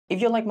If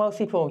you're like most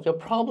people, you're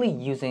probably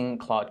using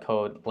Claude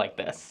Code like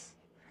this.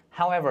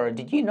 However,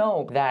 did you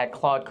know that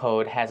Claude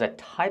Code has a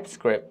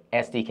TypeScript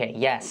SDK?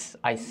 Yes,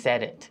 I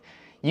said it.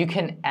 You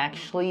can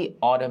actually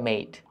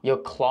automate your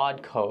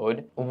Claude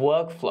Code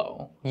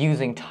workflow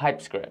using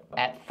TypeScript.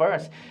 At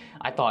first,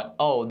 I thought,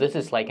 oh, this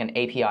is like an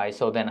API,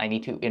 so then I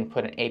need to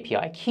input an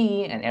API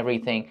key and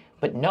everything.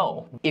 But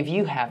no, if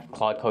you have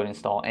Claude Code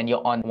installed and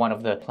you're on one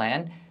of the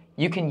plan,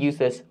 you can use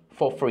this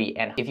for free.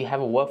 And if you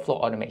have a workflow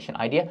automation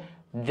idea,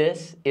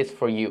 this is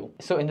for you.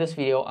 So in this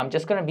video, I'm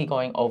just gonna be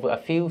going over a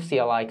few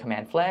CLI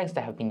command flags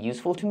that have been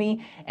useful to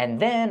me, and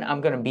then I'm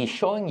gonna be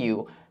showing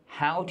you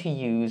how to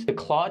use the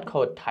Claude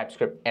Code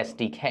TypeScript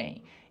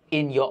SDK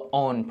in your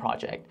own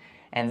project.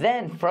 And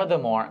then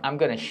furthermore, I'm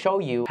gonna show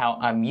you how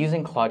I'm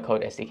using Claude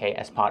Code SDK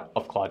as part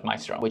of Claude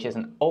Maestro, which is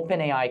an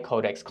OpenAI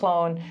Codex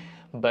clone,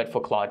 but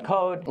for Claude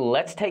Code.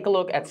 Let's take a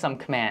look at some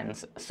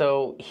commands.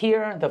 So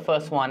here, the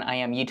first one, I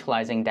am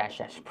utilizing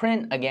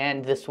 --print.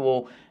 Again, this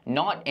will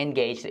not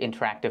engage the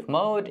interactive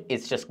mode.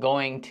 It's just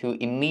going to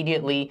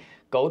immediately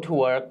go to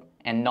work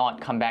and not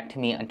come back to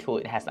me until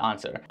it has the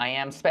answer. I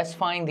am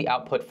specifying the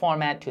output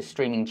format to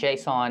streaming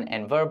JSON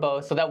and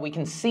verbose so that we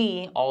can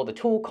see all the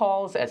tool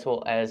calls as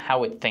well as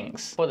how it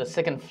thinks. For the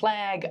second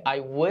flag,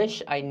 I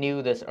wish I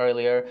knew this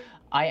earlier.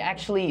 I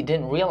actually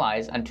didn't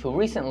realize until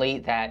recently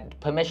that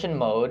permission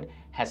mode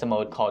has a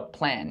mode called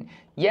plan.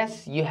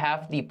 Yes, you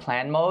have the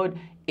plan mode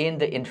in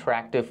the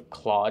interactive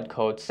Claude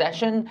Code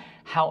session.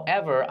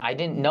 However, I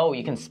didn't know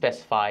you can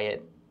specify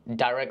it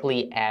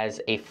directly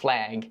as a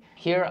flag.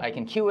 Here I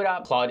can queue it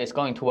up. Claude is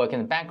going to work in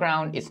the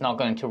background. It's not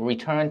going to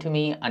return to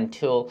me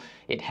until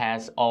it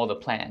has all the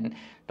plan.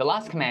 The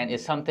last command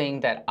is something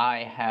that I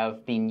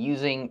have been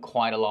using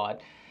quite a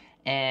lot.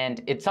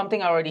 And it's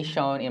something I already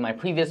shown in my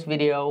previous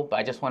video, but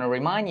I just want to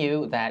remind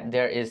you that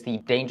there is the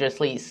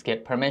dangerously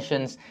skip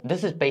permissions.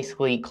 This is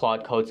basically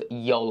Claude Code's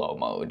YOLO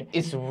mode.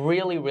 It's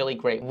really, really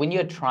great when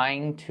you're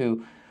trying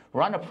to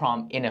run a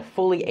prompt in a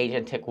fully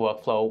agentic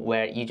workflow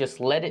where you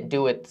just let it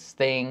do its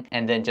thing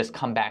and then just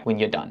come back when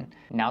you're done.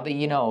 Now that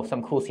you know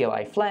some cool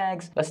CLI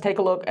flags, let's take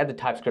a look at the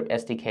TypeScript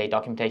SDK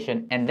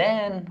documentation, and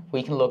then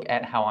we can look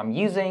at how I'm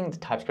using the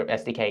TypeScript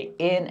SDK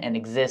in an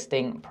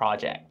existing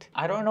project.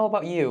 I don't know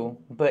about you,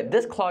 but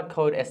this Claude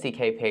Code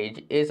SDK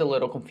page is a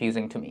little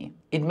confusing to me.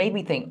 It made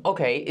me think,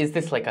 okay, is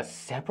this like a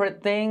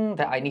separate thing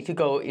that I need to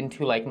go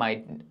into like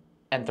my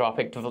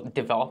Anthropic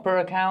developer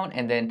account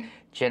and then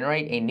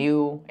generate a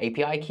new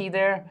API key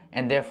there,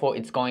 and therefore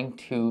it's going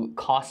to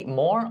cost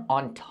more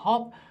on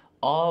top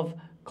of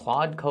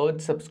Claude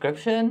Code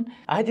subscription?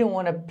 I didn't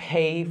want to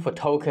pay for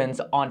tokens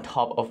on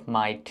top of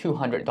my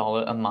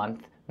 $200 a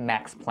month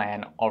max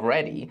plan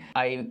already.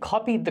 I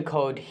copied the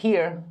code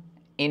here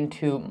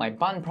into my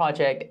Bun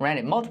project, ran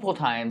it multiple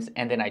times,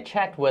 and then I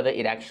checked whether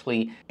it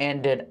actually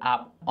ended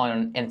up on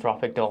an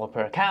Anthropic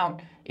developer account.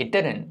 It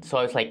didn't. So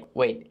I was like,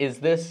 wait, is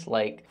this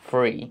like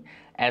free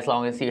as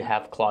long as you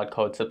have Claude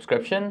Code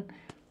subscription?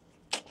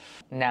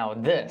 Now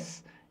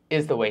this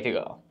is the way to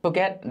go.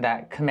 Forget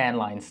that command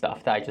line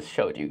stuff that I just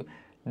showed you.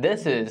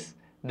 This is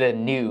the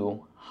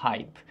new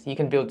hype. You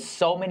can build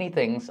so many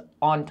things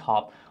on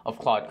top of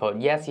Claude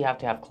Code. Yes, you have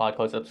to have Claude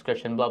Code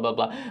subscription, blah, blah,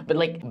 blah. But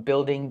like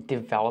building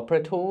developer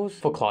tools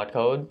for Claude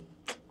Code,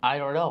 I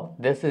don't know.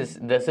 This is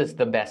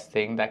the best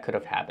thing that could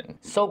have happened.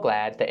 So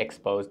glad they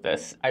exposed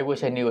this. I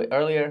wish I knew it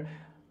earlier,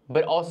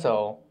 but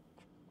also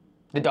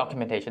the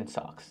documentation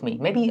sucks.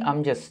 Maybe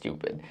I'm just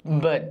stupid,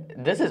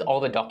 but this is all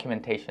the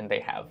documentation they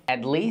have.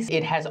 At least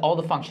it has all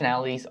the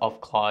functionalities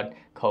of Claude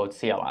Code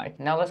CLI.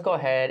 Now let's go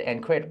ahead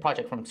and create a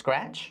project from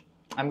scratch.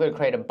 I'm going to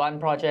create a Bun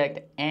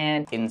project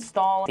and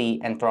install the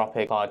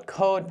Anthropic Claude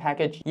Code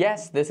package.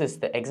 Yes, this is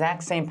the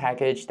exact same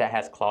package that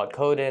has Claude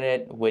Code in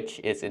it, which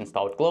is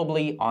installed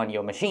globally on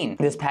your machine.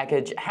 This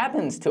package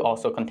happens to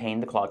also contain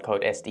the Claude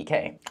Code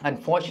SDK.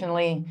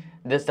 Unfortunately,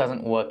 this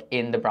doesn't work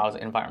in the browser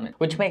environment,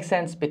 which makes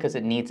sense because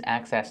it needs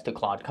access to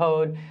Claude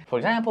Code. For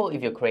example,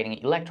 if you're creating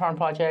an Electron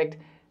project,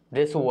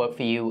 this will work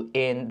for you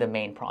in the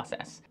main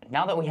process.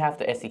 Now that we have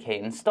the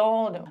SDK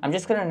installed, I'm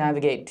just gonna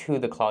navigate to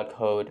the Claude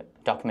Code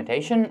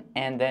documentation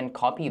and then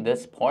copy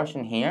this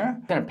portion here.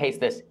 I'm gonna paste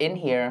this in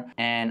here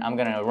and I'm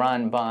gonna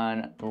run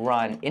bun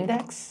run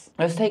index.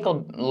 Let's take a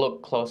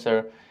look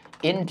closer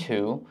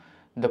into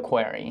the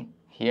query.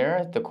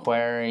 Here, the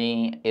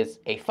query is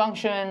a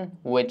function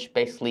which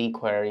basically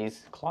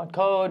queries Claude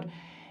Code,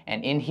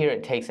 and in here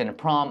it takes in a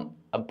prompt,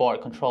 a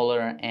board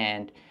controller,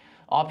 and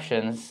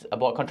options. A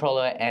board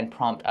controller and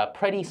prompt are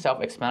pretty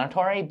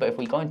self-explanatory, but if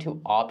we go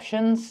into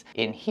options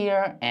in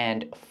here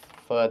and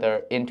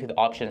further into the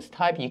options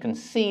type, you can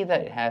see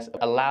that it has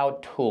allow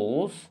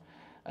tools,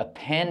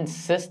 append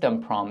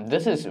system prompt.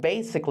 This is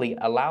basically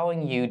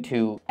allowing you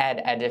to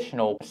add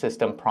additional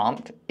system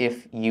prompt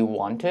if you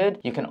wanted.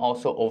 You can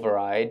also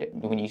override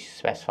when you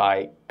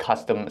specify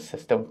custom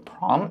system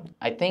prompt.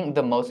 I think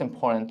the most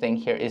important thing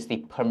here is the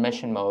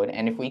permission mode.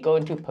 And if we go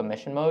into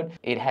permission mode,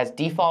 it has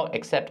default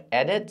accept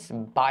edits,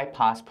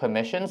 bypass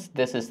permissions.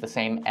 This is the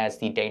same as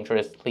the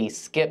dangerously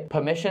skip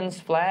permissions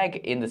flag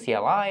in the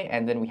CLI.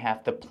 And then we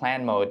have the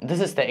plan mode. This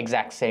is the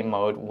exact same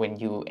mode when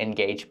you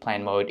engage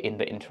plan mode in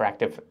the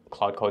interactive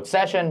Claude Code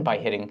session by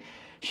hitting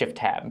Shift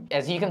Tab.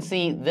 As you can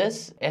see,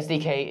 this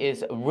SDK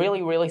is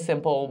really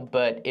simple,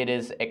 but it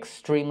is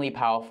extremely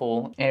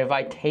powerful. And if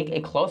I take a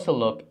closer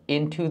look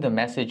into the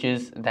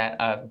messages that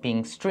are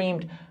being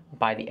streamed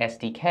by the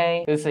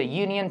SDK, this is a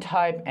union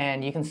type,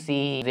 and you can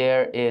see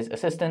there is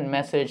assistant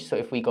message. So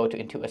if we go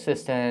into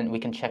assistant, we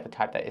can check the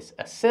type that is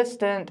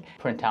assistant,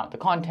 print out the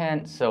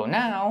content. So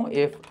now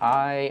if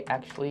I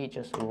actually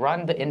just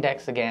run the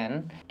index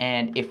again,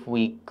 and if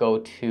we go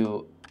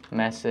to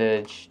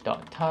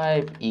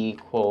message.type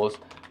equals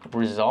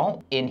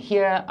result. In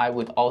here, I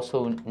would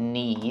also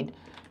need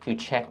to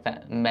check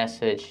that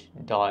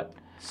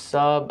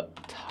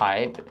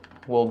message.subtype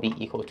will be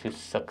equal to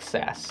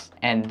success.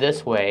 And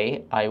this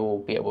way, I will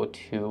be able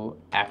to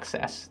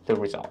access the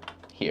result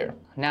here.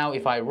 Now,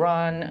 if I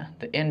run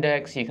the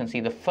index, you can see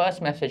the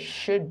first message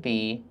should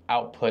be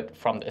output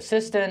from the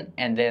assistant,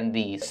 and then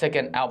the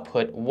second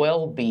output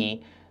will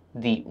be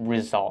the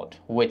result,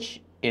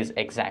 which is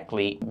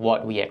exactly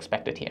what we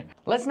expected here.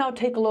 Let's now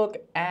take a look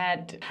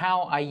at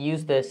how I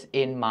use this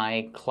in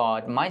my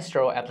Claude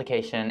Maestro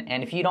application.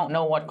 And if you don't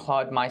know what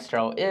Claude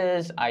Maestro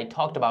is, I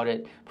talked about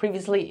it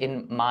previously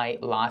in my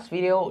last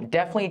video.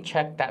 Definitely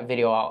check that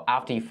video out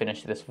after you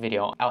finish this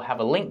video. I'll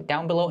have a link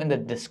down below in the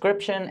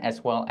description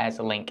as well as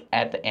a link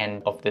at the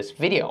end of this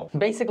video.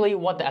 Basically,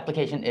 what the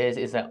application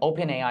is an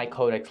OpenAI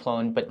codex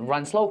clone, but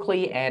runs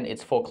locally and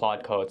it's for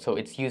Claude Code. So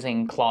it's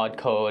using Claude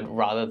Code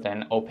rather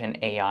than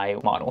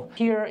OpenAI model.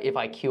 Here, if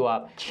I queue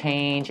up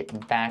change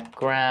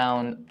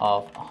background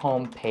of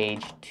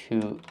homepage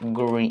to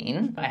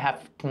green, I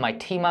have my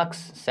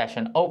tmux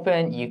session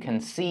open. You can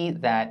see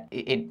that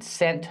it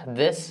sent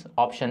this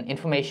option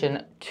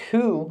information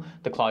to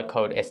the Claude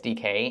Code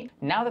SDK.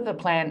 Now that the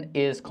plan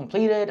is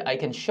completed, I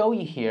can show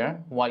you here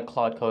what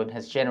Claude Code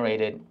has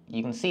generated.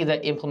 You can see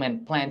that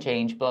implement plan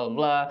change, blah, blah,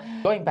 blah.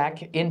 Going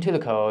back into the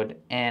code,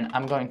 and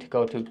I'm going to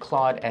go to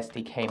Claude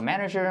SDK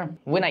Manager.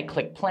 When I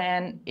click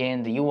plan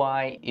in the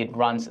UI, it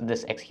runs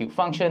this execute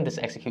function. This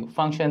execute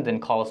function then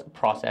calls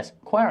process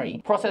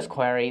query. Process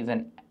query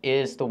then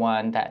is the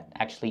one that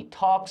actually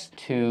talks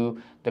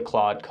to the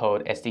Claude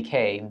Code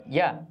SDK.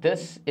 Yeah,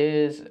 this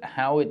is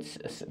how it's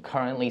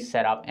currently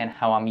set up and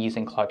how I'm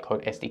using Claude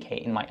Code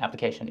SDK in my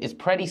application. It's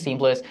pretty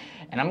seamless,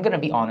 and I'm gonna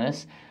be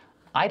honest,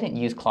 I didn't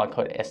use Claude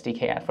Code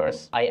SDK at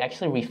first. I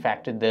actually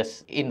refactored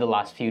this in the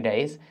last few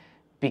days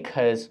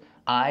because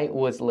I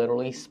was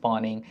literally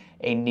spawning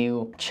a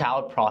new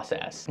child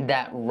process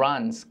that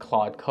runs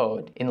Claude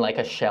Code in like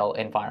a shell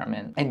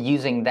environment and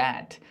using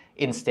that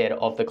instead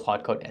of the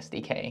Claude Code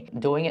SDK.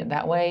 Doing it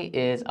that way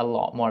is a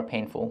lot more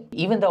painful.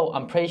 Even though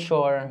I'm pretty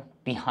sure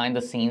behind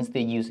the scenes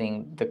they're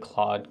using the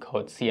Claude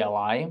Code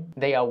CLI,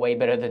 they are way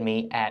better than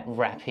me at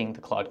wrapping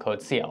the Claude Code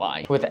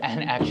CLI with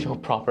an actual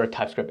proper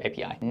TypeScript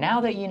API. Now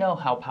that you know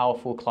how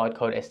powerful Claude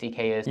Code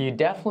SDK is, you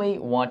definitely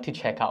want to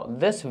check out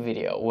this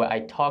video where I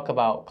talk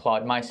about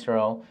Claude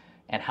Maestro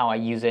and how I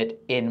use it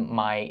in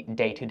my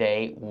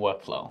day-to-day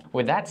workflow.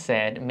 With that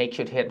said, make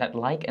sure to hit that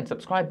like and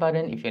subscribe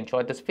button if you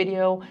enjoyed this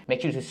video.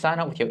 Make sure to sign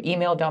up with your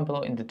email down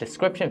below in the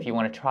description if you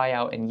want to try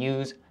out and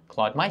use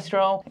Claude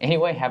Maestro.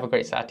 Anyway, have a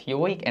great start to your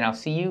week, and I'll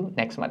see you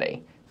next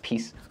Monday.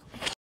 Peace.